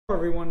Hello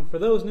everyone, for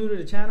those new to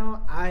the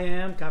channel, I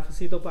am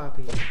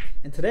CafecitoPapi,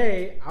 and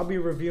today I'll be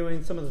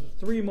reviewing some of the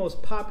 3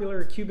 most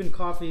popular Cuban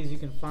coffees you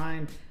can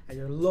find at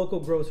your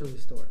local grocery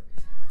store.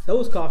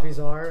 Those coffees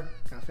are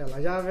Café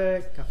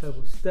Llave, Café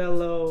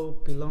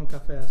Bustelo, Pilon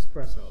Café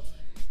Espresso.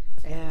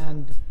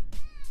 And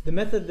the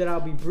method that I'll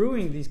be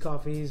brewing these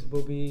coffees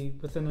will be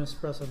with an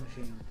espresso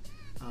machine.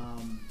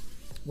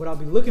 What I'll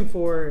be looking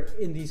for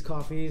in these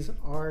coffees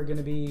are going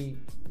to be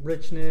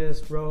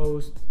richness,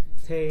 roast,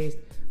 taste,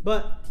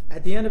 but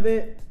at the end of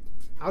it,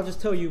 I'll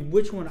just tell you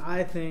which one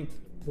I think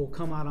will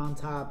come out on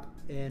top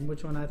and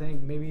which one I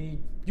think maybe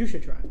you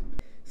should try.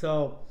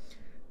 So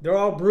they're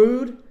all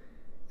brewed.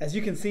 As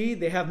you can see,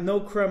 they have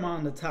no crema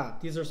on the top.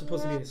 These are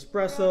supposed to be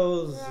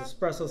espressos.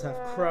 Espressos have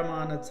crema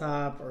on the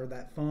top, or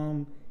that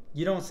foam.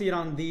 You don't see it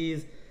on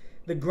these.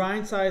 The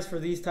grind size for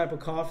these type of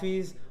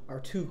coffees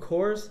are too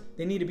coarse.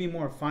 They need to be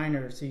more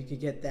finer so you could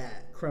get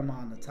that crema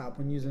on the top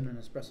when using an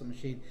espresso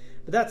machine.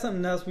 But that's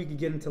something else we could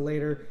get into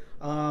later.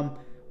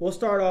 We'll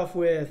start off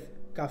with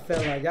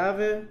Café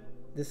Llave.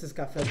 This is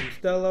Café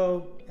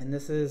Bustelo, and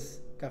this is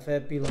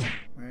Café Pilon,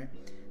 right?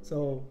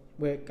 So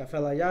with Café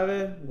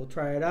Llave, we'll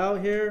try it out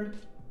here.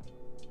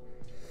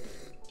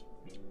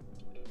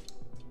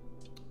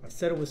 I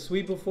said it was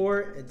sweet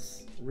before.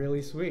 It's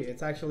really sweet.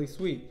 It's actually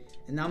sweet.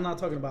 And now I'm not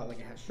talking about like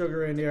it has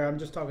sugar in there. I'm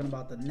just talking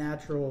about the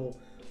natural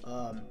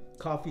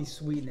coffee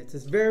sweetness.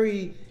 It's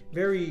very,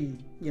 very,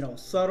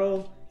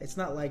 subtle. It's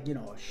not like,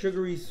 a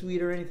sugary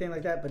sweet or anything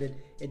like that, but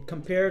it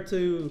compared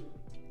to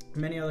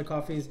many other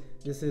coffees,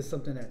 this is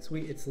something that's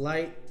sweet. It's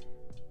light.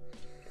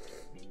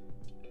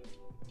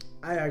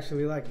 I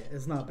actually like it.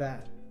 It's not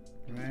bad,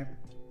 right?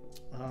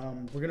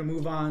 We're gonna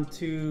move on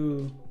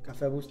to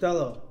Café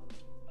Bustelo.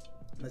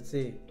 Let's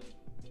see.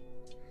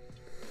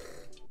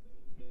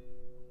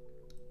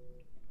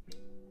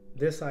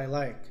 This I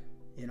like.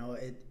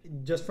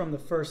 It just from the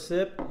first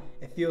sip,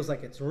 it feels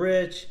like it's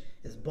rich,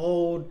 it's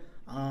bold.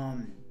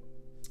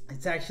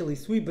 It's actually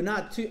sweet, but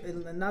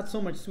not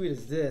so much sweet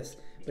as this.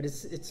 But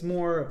it's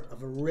more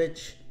of a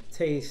rich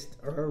taste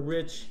or a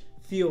rich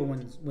feel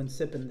when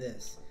sipping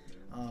this.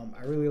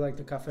 I really like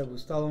the Café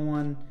Bustelo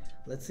one.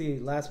 Let's see.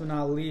 Last but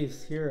not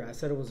least, here I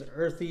said it was an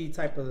earthy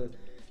type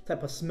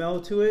of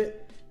smell to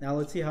it. Now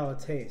let's see how it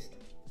tastes.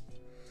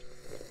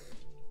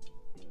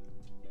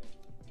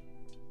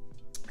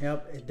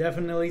 Yep, it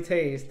definitely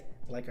tastes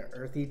like an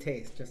earthy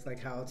taste, just like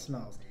how it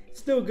smells. It's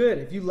still good.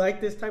 If you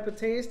like this type of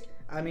taste,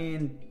 I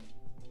mean,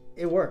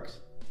 it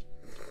works.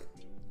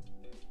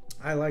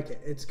 I like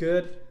it. It's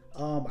good.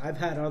 I've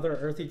had other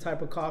earthy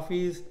type of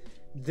coffees.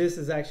 This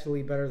is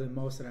actually better than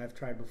most that I've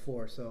tried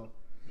before, so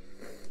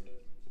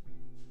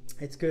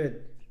it's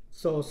good.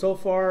 So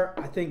far,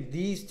 I think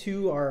these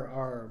two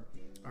are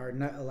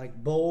not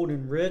like bold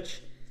and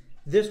rich.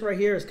 This right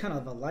here is kind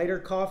of a lighter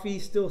coffee,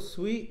 still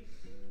sweet,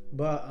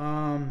 but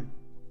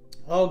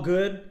all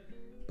good.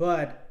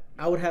 But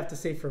I would have to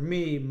say, for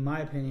me,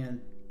 my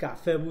opinion,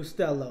 Café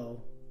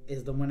Bustelo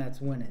is the one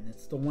that's winning.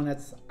 It's the one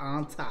that's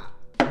on top.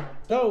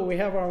 So we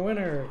have our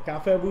winner,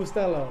 Café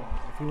Bustelo.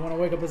 If you want to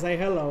wake up and say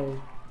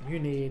hello, you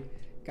need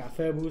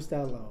Café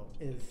Bustelo.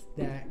 It's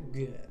that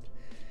good.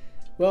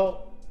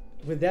 Well,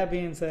 with that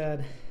being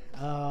said,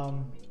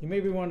 you may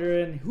be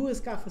wondering, who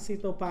is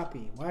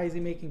CafecitoPapi? Why is he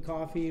making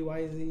coffee? Why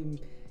is he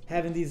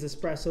having these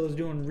espressos,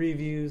 doing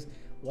reviews?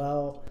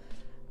 Well,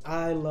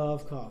 I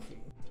love coffee.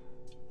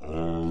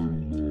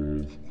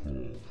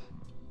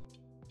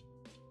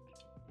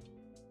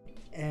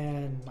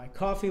 And my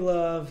coffee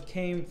love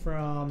came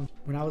from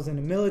when I was in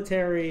the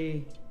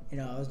military.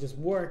 I was just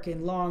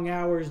working long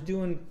hours,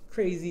 doing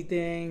crazy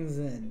things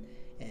and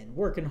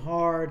working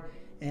hard.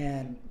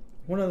 And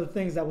one of the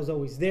things that was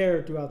always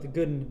there throughout the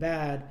good and the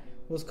bad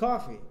was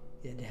coffee.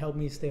 It helped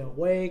me stay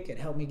awake. It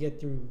helped me get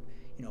through,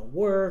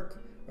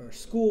 work or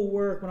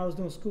schoolwork when I was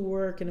doing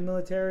schoolwork in the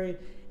military.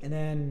 And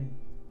then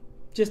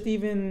just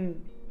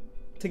even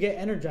to get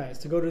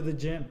energized, to go to the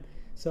gym.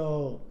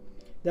 So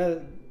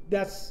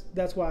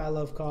that's why I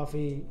love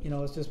coffee.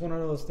 It's just one of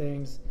those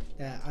things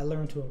that I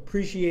learned to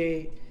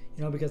appreciate,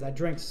 because I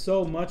drank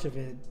so much of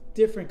it,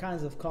 different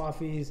kinds of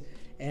coffees.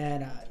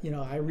 And,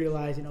 I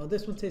realized,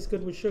 this one tastes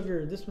good with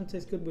sugar. This one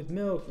tastes good with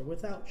milk or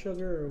without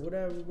sugar or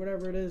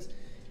whatever it is.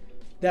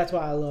 That's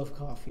why I love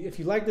coffee. If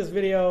you like this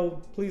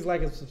video, please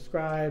like and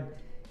subscribe.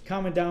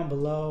 Comment down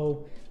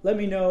below. Let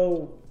me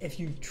know if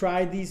you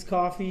tried these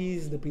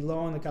coffees, the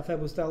Pilon, the Café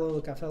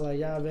Bustelo, the Café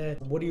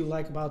Llave. What do you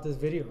like about this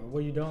video, or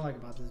what you don't like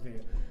about this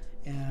video?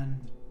 And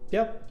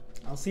yep,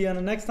 I'll see you on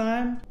the next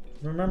time.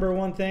 Remember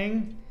one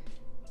thing,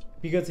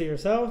 be good to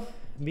yourself,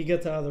 be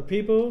good to other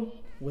people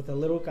with a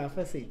little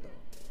cafecito.